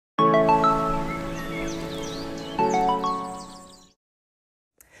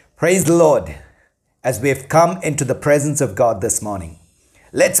Praise the Lord. As we have come into the presence of God this morning,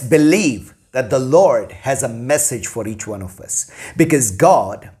 let's believe that the Lord has a message for each one of us, because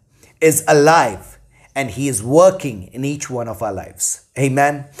God is alive and He is working in each one of our lives.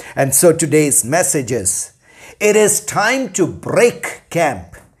 Amen. And so today's message is, it is time to break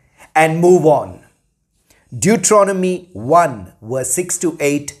camp and move on. Deuteronomy 1 verse 6 to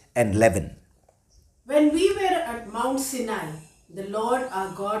 8 and 11. When we were at Mount Sinai, the Lord our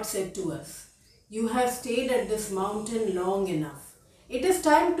God said to us, "You have stayed at this mountain long enough. It is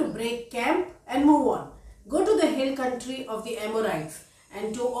time to break camp and move on. Go to the hill country of the Amorites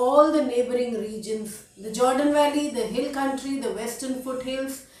and to all the neighboring regions, the Jordan Valley, the hill country, the western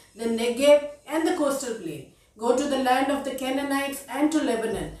foothills, the Negev and the coastal plain. Go to the land of the Canaanites and to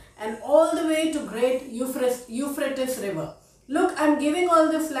Lebanon and all the way to great Euphrates River. Look, I am giving all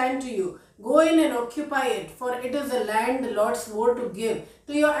this land to you. Go in and occupy it, for it is the land the Lord swore to give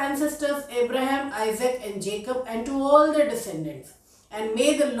to your ancestors Abraham, Isaac and Jacob, and to all their descendants. And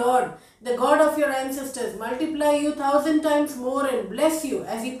may the Lord, the God of your ancestors, multiply you 1,000 times more and bless you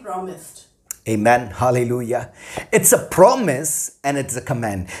as He promised." Amen. Hallelujah. It's a promise and it's a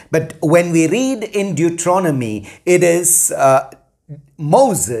command. But when we read in Deuteronomy, it is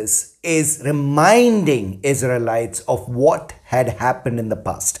Moses is reminding Israelites of what had happened in the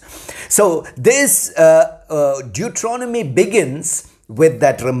past. So this Deuteronomy begins with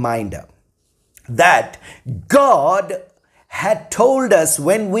that reminder that God had told us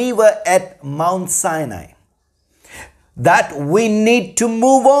when we were at Mount Sinai that we need to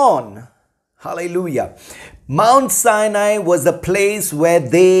move on. Hallelujah. Mount Sinai was the place where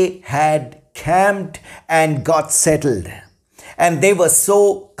they had camped and got settled. And they were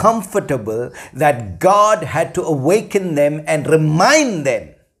so comfortable that God had to awaken them and remind them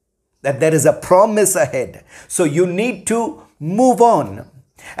that there is a promise ahead. So you need to move on.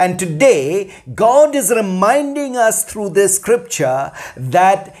 And today, God is reminding us through this scripture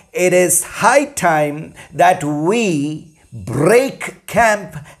that it is high time that we break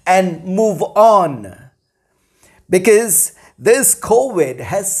camp and move on. Because this COVID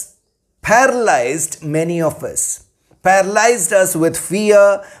has paralyzed many of us. Paralyzed us with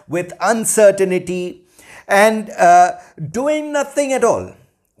fear, with uncertainty, and doing nothing at all.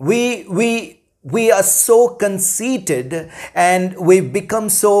 We are so conceited and we've become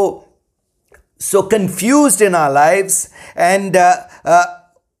so confused in our lives, and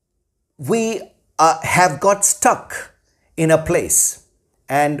we have got stuck in a place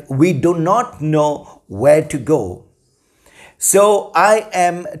and we do not know where to go. So I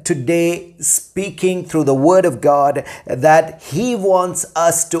am today speaking through the word of God that He wants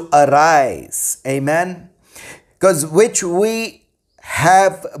us to arise. Amen. Because which we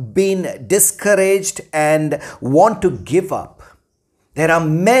have been discouraged and want to give up. There are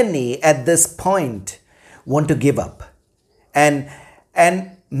many at this point want to give up. And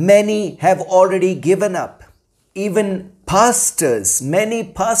many have already given up. Even pastors, many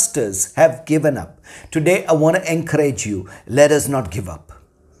pastors have given up. Today, I want to encourage you, let us not give up.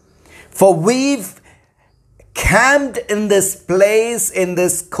 For we've camped in this place, in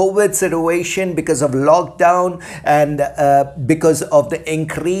this COVID situation because of lockdown and because of the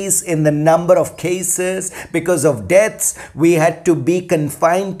increase in the number of cases, because of deaths, we had to be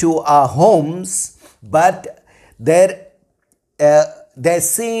confined to our homes. But there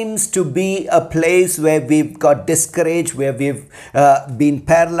seems to be a place where we've got discouraged, where we've been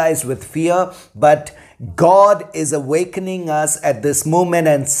paralyzed with fear. But God is awakening us at this moment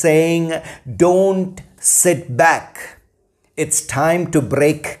and saying, don't sit back. It's time to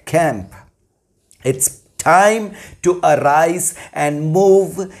break camp. It's time to arise and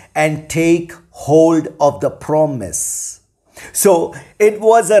move and take hold of the promise. So it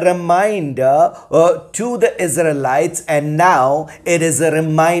was a reminder to the Israelites, and now it is a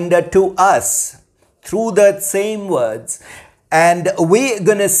reminder to us through the same words. And we're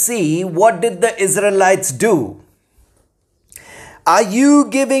going to see, what did the Israelites do? Are you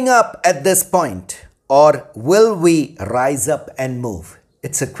giving up at this point, or will we rise up and move?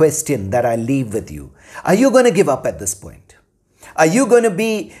 It's a question that I leave with you. Are you going to give up at this point? Are you going to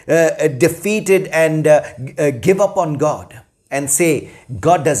be defeated and give up on God and say,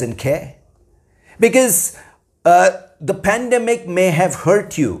 God doesn't care? Because the pandemic may have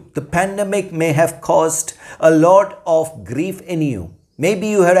hurt you. The pandemic may have caused a lot of grief in you. Maybe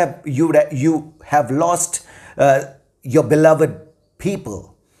you have lost your beloved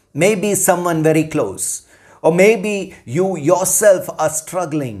people. Maybe someone very close. Or maybe you yourself are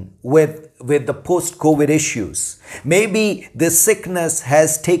struggling with the post-COVID issues. Maybe this sickness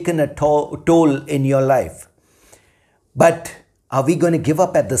has taken a toll in your life. But Are we going to give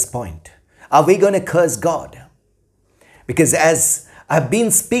up at this point? Are we going to curse God? Because as I've been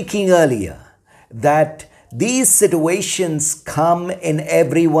speaking earlier, that these situations come in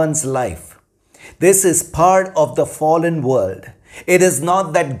everyone's life. This is part of the fallen world. It is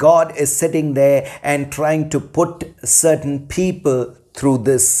not that God is sitting there and trying to put certain people through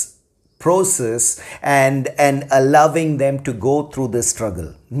this process and allowing them to go through this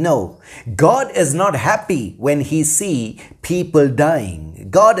struggle. No, God is not happy when He see people dying.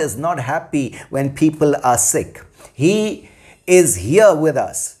 God is not happy when people are sick. He is here with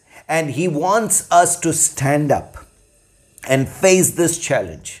us and He wants us to stand up and face this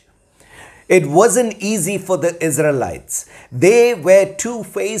challenge. It wasn't easy for the Israelites. They were too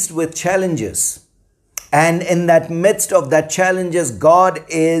faced with challenges. And in that midst of that challenges, God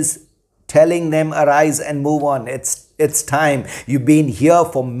is telling them, arise and move on. It's time. You've been here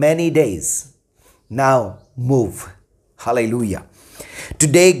for many days. Now move. Hallelujah.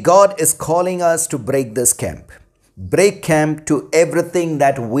 Today, God is calling us to break this camp. Break camp to everything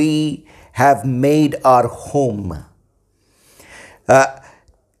that we have made our home.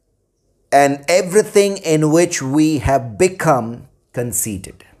 And everything in which we have become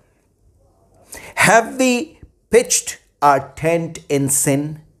conceited. Have we pitched our tent in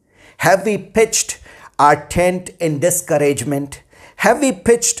sin? Have we pitched our tent in discouragement? Have we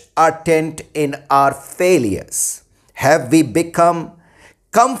pitched our tent in our failures? Have we become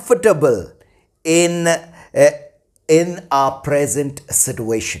comfortable in our present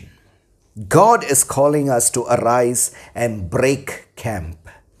situation? God is calling us to arise and break camp.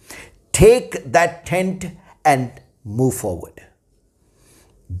 Take that tent and move forward.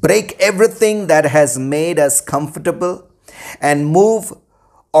 Break everything that has made us comfortable and move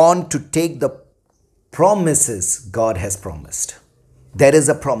on to take the promises God has promised. There is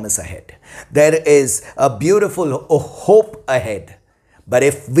a promise ahead. There is a beautiful hope ahead. But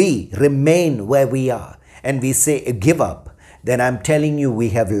if we remain where we are and we say give up, then I'm telling you we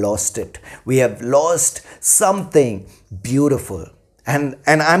have lost it. We have lost something beautiful. And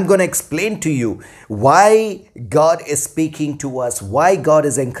I'm going to explain to you why God is speaking to us, why God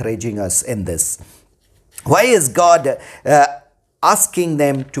is encouraging us in this. Why is God asking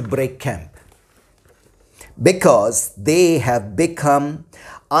them to break camp? Because they have become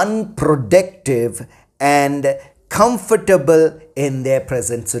unproductive and comfortable in their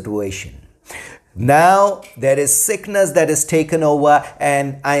present situation. Now there is sickness that is taken over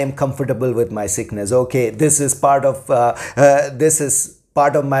and I am comfortable with my sickness. Okay, this is part of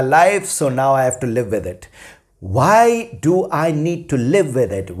my life, so now I have to live with it. Why do I need to live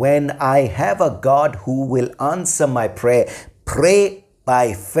with it when I have a God who will answer my prayer? Pray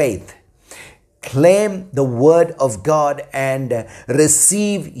by faith. Claim the word of God and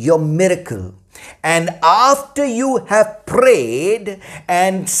receive your miracle. And after you have prayed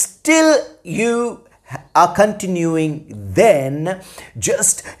and still you are continuing, then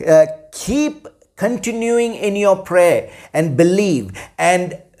just keep continuing in your prayer and believe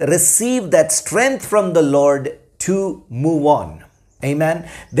and receive that strength from the Lord to move on. Amen.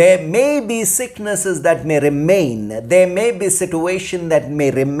 There may be sicknesses that may remain. There may be situation that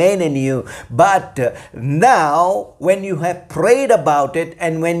may remain in you. But now when you have prayed about it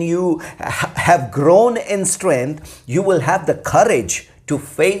and when you have grown in strength, you will have the courage to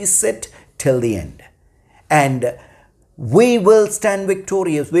face it till the end. And we will stand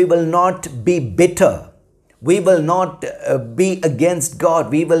victorious. We will not be bitter. We will not be against God.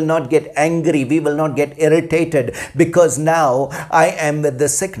 We will not get angry. We will not get irritated because now I am with the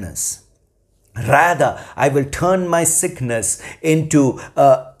sickness. Rather, I will turn my sickness into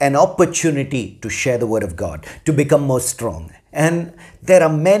an opportunity to share the word of God, to become more strong. And there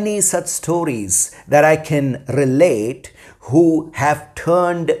are many such stories that I can relate who have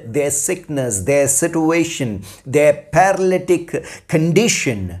turned their sickness, their situation, their paralytic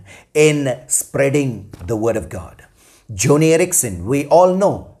condition in spreading the word of God. Joni Eareckson, we all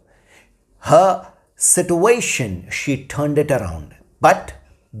know her situation, she turned it around. But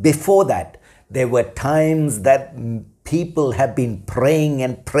before that, there were times that people have been praying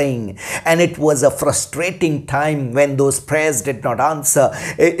and praying, and it was a frustrating time when those prayers did not answer.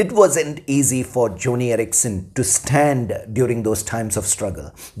 It wasn't easy for Joni Eareckson to stand during those times of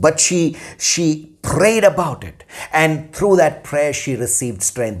struggle, but she prayed about it, and through that prayer she received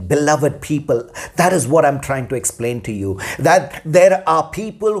strength. Beloved people, that is what I'm trying to explain to you, that there are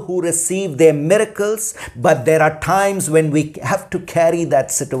people who receive their miracles, but there are times when we have to carry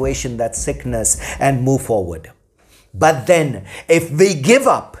that situation, that sickness, and move forward. But then if we give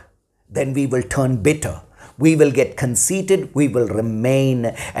up, then we will turn bitter. We will get conceited, we will remain,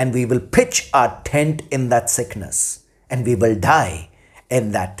 and we will pitch our tent in that sickness. and we will die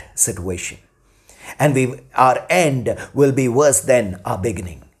in that situation. And our end will be worse than our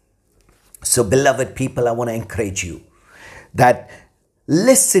beginning. So, beloved people, I want to encourage you that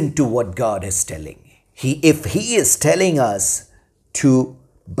listen to what God is telling. If He is telling us to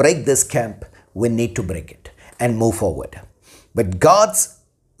break this camp, we need to break it and move forward. But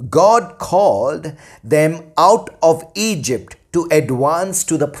God called them out of Egypt to advance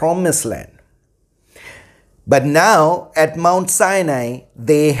to the promised land. But now at Mount Sinai,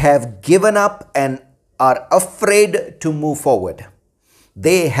 they have given up and are afraid to move forward.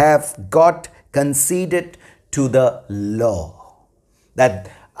 They have got conceded to the law.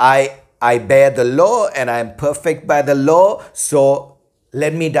 That I bear the law and I am perfect by the law, so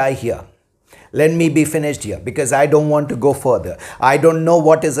let me die here. Let me be finished here because I don't want to go further. I don't know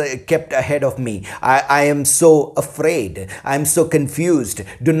what is kept ahead of me. I am so afraid. I am so confused.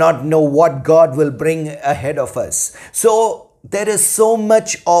 Do not know what God will bring ahead of us. So there is so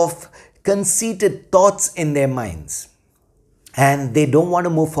much of conceited thoughts in their minds and they don't want to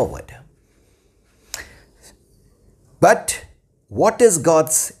move forward. But what is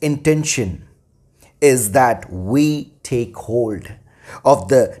God's intention is that we take hold of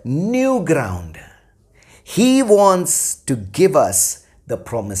the new ground. He wants to give us the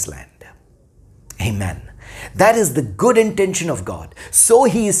promised land. Amen. That is the good intention of God. So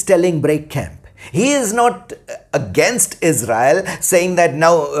He is telling break camp. He is not against Israel saying that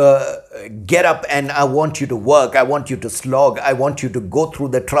now get up and I want you to work. I want you to slog. I want you to go through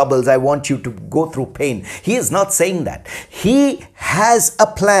the troubles. I want you to go through pain. He is not saying that. He has a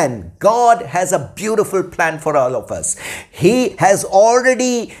plan. God has a beautiful plan for all of us. He has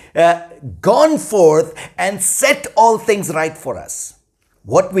already gone forth and set all things right for us.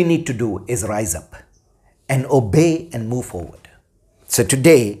 What we need to do is rise up and obey and move forward. So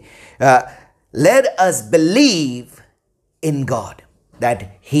today, let us believe in God,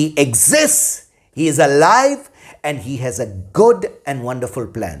 that He exists, He is alive, and He has a good and wonderful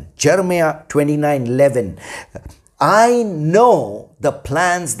plan. Jeremiah 29:11. I know the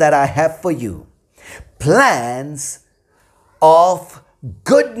plans that I have for you, plans of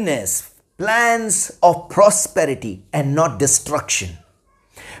goodness, plans of prosperity and not destruction,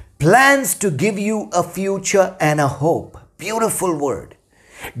 plans to give you a future and a hope. Beautiful word.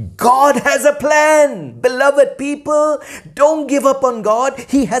 God has a plan. Beloved people, don't give up on God.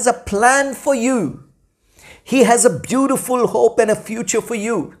 He has a plan for you. He has a beautiful hope and a future for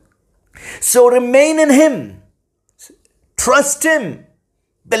you. So remain in Him. Trust Him.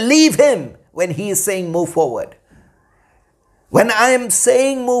 Believe Him when He is saying move forward. When I am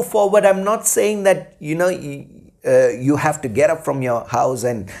saying move forward, I'm not saying that, you have to get up from your house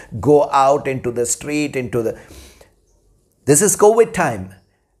and go out into the street, This is COVID time.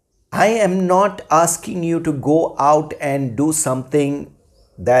 I am not asking you to go out and do something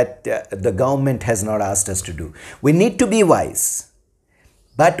that the government has not asked us to do. We need to be wise.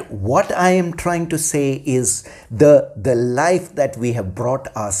 But what I am trying to say is the life that we have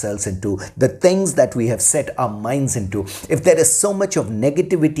brought ourselves into, the things that we have set our minds into. If there is so much of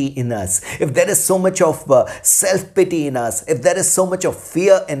negativity in us, if there is so much of self-pity in us, if there is so much of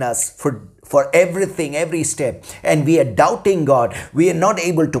fear in us for everything, every step, and we are doubting God, we are not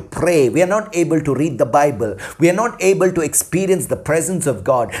able to pray, we are not able to read the Bible, we are not able to experience the presence of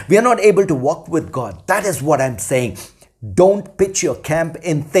God, we are not able to walk with God. That is what I'm saying. Don't pitch your camp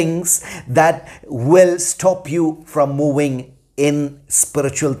in things that will stop you from moving in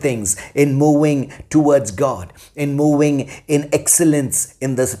spiritual things, in moving towards God, in moving in excellence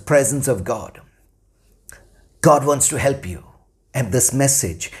in the presence of God. God wants to help you. And this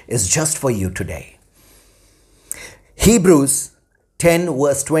message is just for you today. Hebrews 10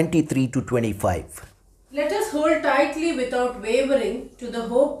 verse 23 to 25. Let us hold tightly without wavering to the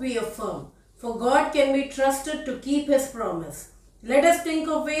hope we affirm, for God can be trusted to keep His promise. Let us think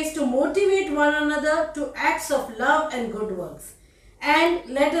of ways to motivate one another to acts of love and good works. And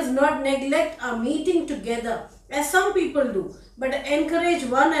let us not neglect our meeting together as some people do, but encourage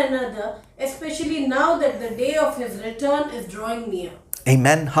one another, especially now that the day of His return is drawing near.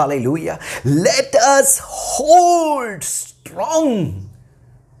 Amen. Hallelujah. Let us hold strong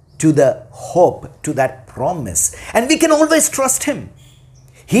to the hope, to that promise. And we can always trust Him.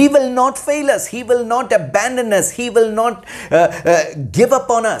 He will not fail us. He will not abandon us. He will not give up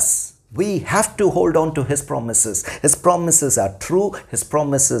on us. We have to hold on to His promises. His promises are true. His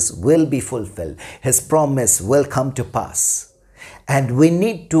promises will be fulfilled. His promise will come to pass. And we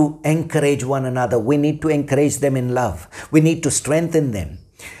need to encourage one another. We need to encourage them in love. We need to strengthen them.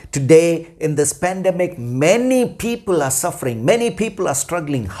 Today, in this pandemic, many people are suffering. Many people are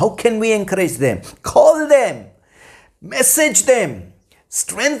struggling. How can we encourage them? Call them. Message them,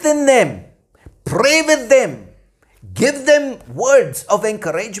 strengthen them, pray with them, give them words of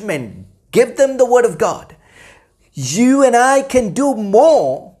encouragement, give them the word of God. You and I can do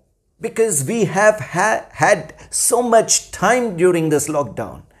more because we have had so much time during this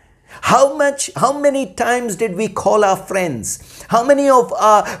lockdown. How many times did we call our friends? How many of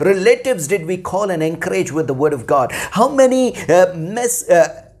our relatives did we call and encourage with the word of God? How many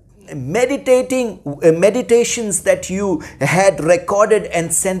meditations that you had recorded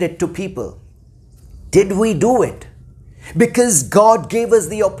and sent it to people? Did we do it? Because God gave us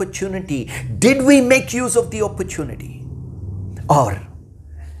the opportunity. Did we make use of the opportunity? Or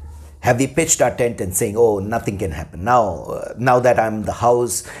have we pitched our tent and saying, oh, nothing can happen. Now that I'm in the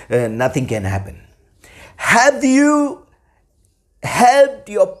house, nothing can happen. Have you helped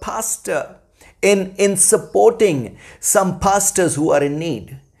your pastor in supporting some pastors who are in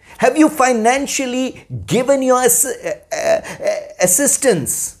need? Have you financially given your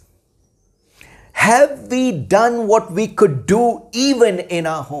assistance? Have we done what we could do even in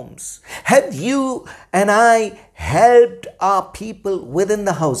our homes? Have you and I helped our people within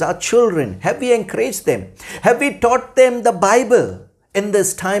the house, our children? Have we encouraged them? Have we taught them the Bible in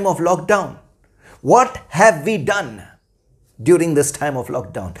this time of lockdown? What have we done during this time of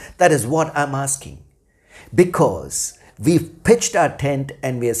lockdown? That is what I'm asking. Because we've pitched our tent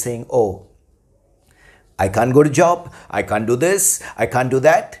and we are saying, oh, I can't go to job, I can't do this, I can't do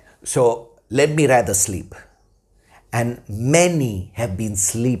that, so let me rather sleep. And many have been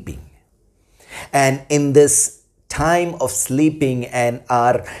sleeping. And in this time of sleeping and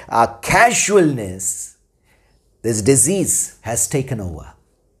our casualness, this disease has taken over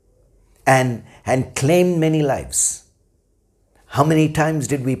and claimed many lives. How many times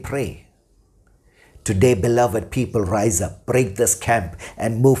did we pray? Today, beloved people, rise up, break this camp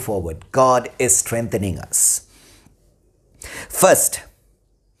and move forward. God is strengthening us. First,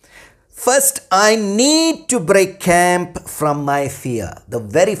 I need to break camp from my fear. The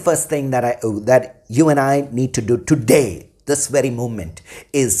very first thing that you and I need to do today, this very moment,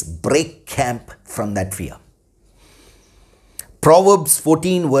 is break camp from that fear. Proverbs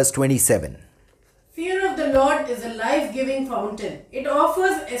 14 verse 27. Fear of the Lord is a life-giving fountain. It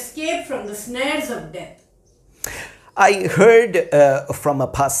offers escape from the snares of death. I heard from a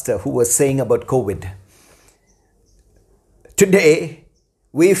pastor who was saying about COVID. Today,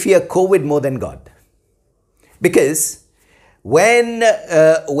 we fear COVID more than God. Because when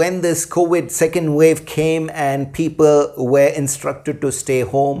this COVID second wave came and people were instructed to stay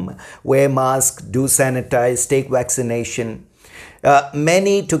home, wear masks, do sanitize, take vaccination,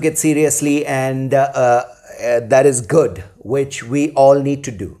 many took it seriously, and that is good, which we all need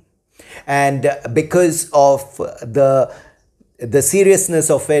to do. And because of the seriousness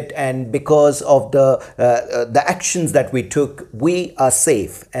of it and because of the actions that we took, we are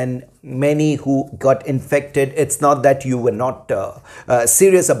safe. And many who got infected, it's not that you were not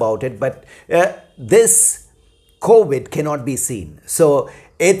serious about it, but this COVID cannot be seen. So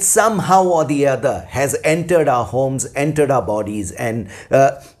it somehow or the other has entered our homes, entered our bodies, and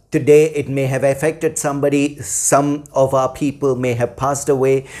today it may have affected somebody. Some of our people may have passed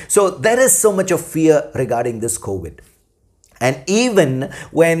away. So there is so much of fear regarding this COVID. And even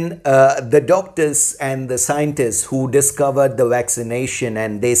when the doctors and the scientists who discovered the vaccination,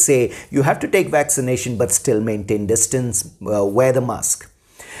 and they say you have to take vaccination but still maintain distance, wear the mask.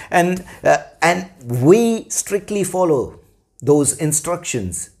 And we strictly follow those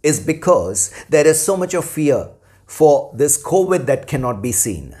instructions, is because there is so much of fear for this COVID that cannot be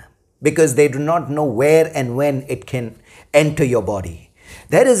seen, because they do not know where and when it can enter your body.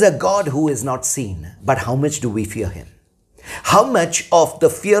 There is a God who is not seen, but how much do we fear him? How much of the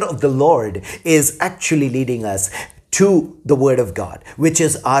fear of the Lord is actually leading us to the word of God, which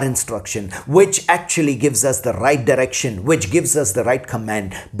is our instruction, which actually gives us the right direction, which gives us the right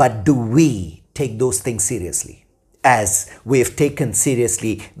command. But do we take those things seriously? As we have taken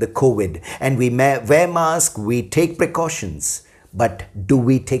seriously the COVID, and we wear masks, we take precautions, but do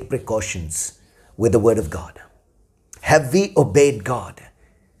we take precautions with the word of God? Have we obeyed God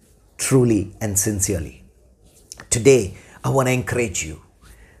truly and sincerely? Today, I want to encourage you,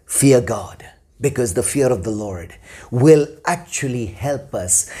 fear God, because the fear of the Lord will actually help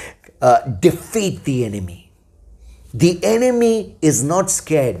us defeat the enemy. The enemy is not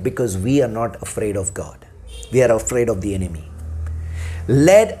scared because we are not afraid of God. We are afraid of the enemy.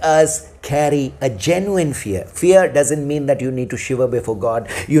 Let us carry a genuine fear. Fear doesn't mean that you need to shiver before God.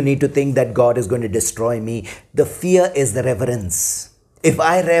 You need to think that God is going to destroy me. The fear is the reverence. If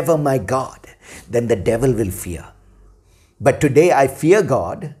I revere my God, then the devil will fear. But today I fear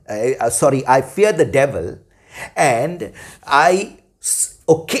God. I fear the devil, And I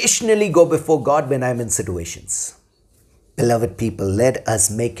occasionally go before God when I'm in situations. Beloved people, let us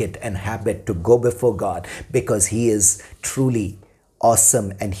make it an habit to go before God because He is truly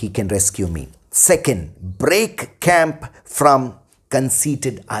awesome and He can rescue me. Second, break camp from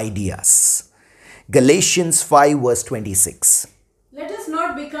conceited ideas. Galatians 5 verse 26. Let us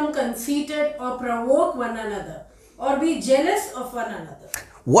not become conceited or provoke one another or be jealous of one another.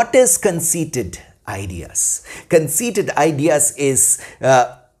 What is conceited ideas? Conceited ideas is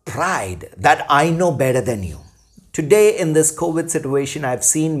pride that I know better than you. Today in this COVID situation, I've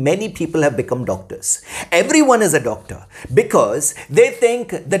seen many people have become doctors. Everyone is a doctor because they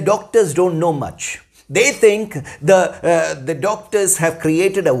think the doctors don't know much. They think the doctors have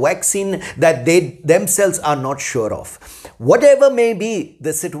created a vaccine that they themselves are not sure of. Whatever may be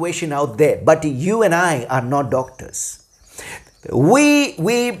the situation out there, but you and I are not doctors.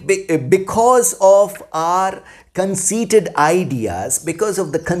 Because of our conceited ideas, because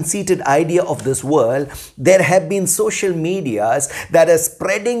of the conceited idea of this world, there have been social medias that are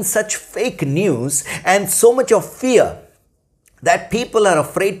spreading such fake news and so much of fear that people are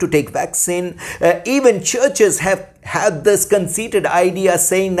afraid to take vaccine. Even churches have had this conceited idea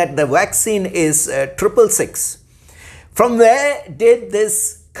saying that the vaccine is 666. From where did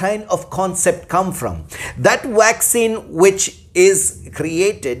this kind of concept come from? That vaccine which is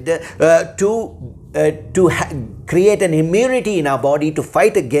created to create an immunity in our body to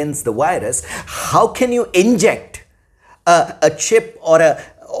fight against the virus, how can you inject a chip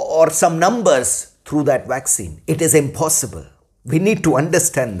or some numbers through that vaccine? It is impossible. We need to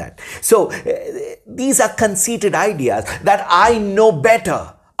understand that. So these are conceited ideas that I know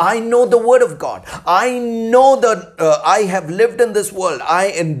better. I know the word of God. I know that I have lived in this world.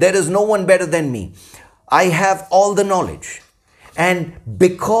 And there is no one better than me. I have all the knowledge. And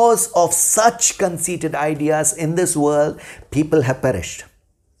because of such conceited ideas in this world, people have perished.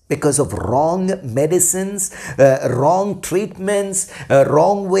 Because of wrong medicines, wrong treatments,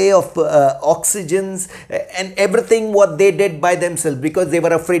 wrong way of oxygens, and everything what they did by themselves because they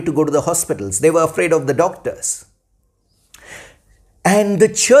were afraid to go to the hospitals. They were afraid of the doctors. And the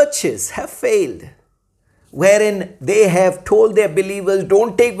churches have failed, wherein they have told their believers,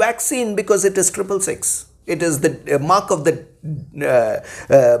 don't take vaccine because it is 666. It is the mark of the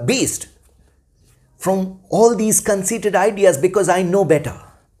beast. From all these conceited ideas, because I know better.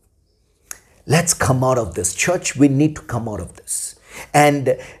 Let's come out of this. Church, we need to come out of this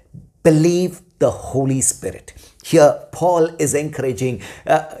and believe the Holy Spirit. Here, Paul is encouraging,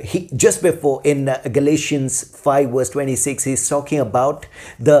 just before in Galatians 5 verse 26, he's talking about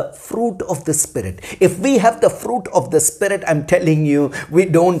the fruit of the Spirit. If we have the fruit of the Spirit, I'm telling you, we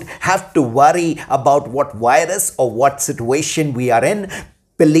don't have to worry about what virus or what situation we are in.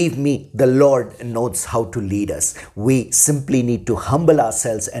 Believe me, the Lord knows how to lead us. We simply need to humble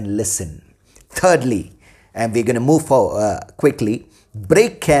ourselves and listen. Thirdly, and we're going to move forward quickly,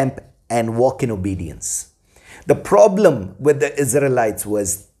 break camp and walk in obedience. The problem with the Israelites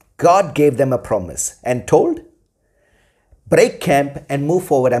was God gave them a promise and told, break camp and move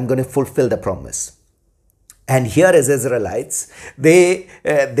forward. I'm going to fulfill the promise. And here as Israelites, they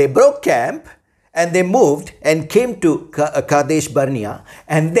broke camp and they moved and came to Kadesh Barnea.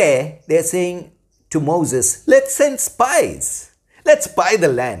 And there they're saying to Moses, let's send spies. Let's spy the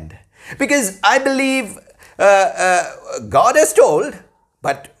land. Because I believe God has told,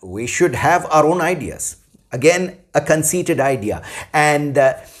 but we should have our own ideas. Again, a conceited idea. And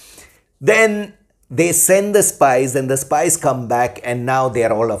then they send the spies and the spies come back and now they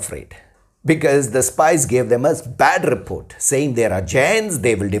are all afraid. Because the spies gave them a bad report saying there are giants,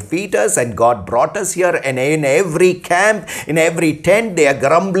 they will defeat us and God brought us here, and in every camp, in every tent, they are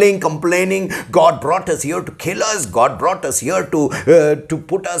grumbling, complaining, God brought us here to kill us, God brought us here to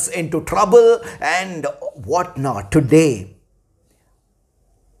put us into trouble and whatnot. Today,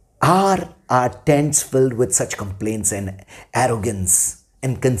 are our tents filled with such complaints and arrogance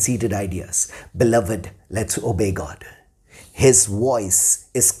and conceited ideas? Beloved, let's obey God. His voice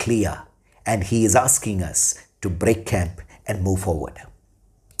is clear. And He is asking us to break camp and move forward.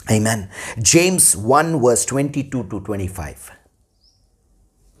 Amen. James 1 verse 22 to 25.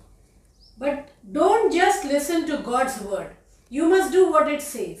 But don't just listen to God's word. You must do what it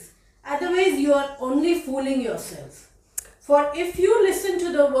says. Otherwise, you are only fooling yourselves. For if you listen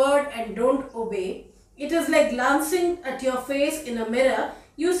to the word and don't obey, it is like glancing at your face in a mirror.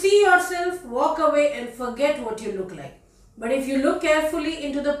 You see yourself, walk away and forget what you look like. But if you look carefully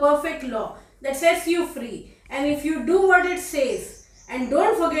into the perfect law that sets you free, and if you do what it says and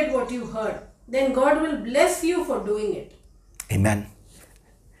don't forget what you heard, then God will bless you for doing it. Amen.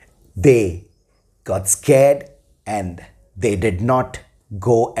 They got scared and they did not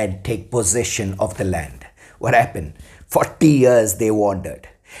go and take possession of the land. What happened? 40 years they wandered.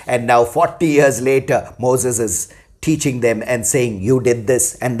 And now 40 years later, Moses is teaching them and saying, you did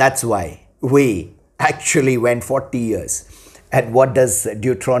this, and that's why we actually went 40 years. And what does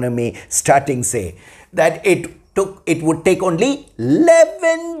Deuteronomy starting say? That it would take only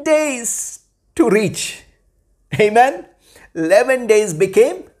 11 days to reach. Amen. 11 days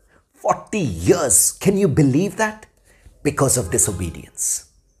became 40 years. Can you believe that? Because of disobedience.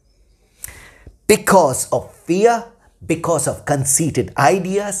 Because of fear, because of conceited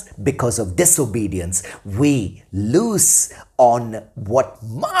ideas, because of disobedience, we lose on what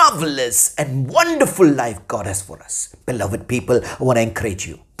marvelous and wonderful life God has for us. Beloved people, I want to encourage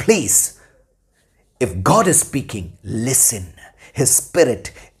you. Please, if God is speaking, listen. His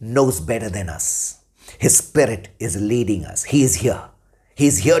Spirit knows better than us. His Spirit is leading us. He is here. He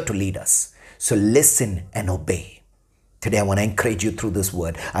is here to lead us. So listen and obey. Today I want to encourage you through this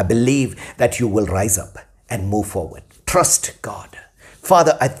word. I believe that you will rise up and move forward. Trust God.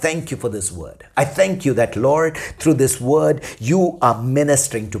 Father, I thank you for this word. I thank you that, Lord, through this word, you are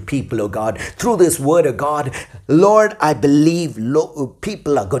ministering to people, oh God. Through this word, oh God, Lord, I believe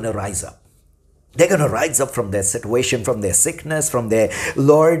people are going to rise up. They're going to rise up from their situation, from their sickness, from their,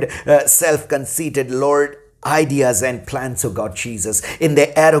 Lord, self-conceited, Lord, ideas and plans, oh God, Jesus, in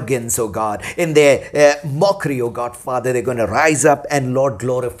their arrogance, oh God, in their mockery, oh God, Father, they're going to rise up and, Lord,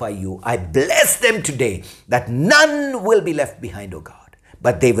 glorify you. I bless them today that none will be left behind, oh God,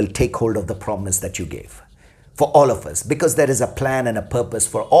 but they will take hold of the promise that you gave for all of us, because there is a plan and a purpose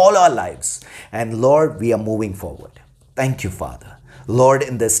for all our lives. And Lord, we are moving forward. Thank you, Father. Lord,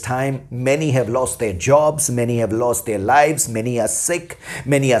 in this time, many have lost their jobs, many have lost their lives, many are sick,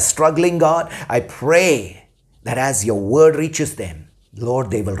 many are struggling, God. I pray that as your word reaches them,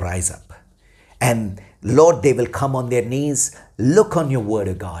 Lord, they will rise up. And Lord, they will come on their knees, look on your word,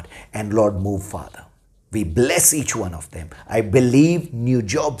 O God, and Lord, move, Father. We bless each one of them. I believe new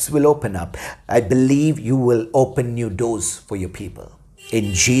jobs will open up. I believe you will open new doors for your people.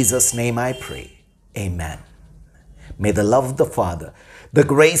 In Jesus' name I pray. Amen. May the love of the Father, the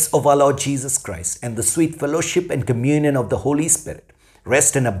grace of our Lord Jesus Christ, and the sweet fellowship and communion of the Holy Spirit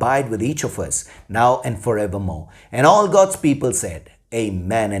rest and abide with each of us now and forevermore. And all God's people said,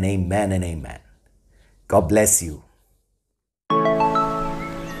 Amen and amen and amen. God bless you.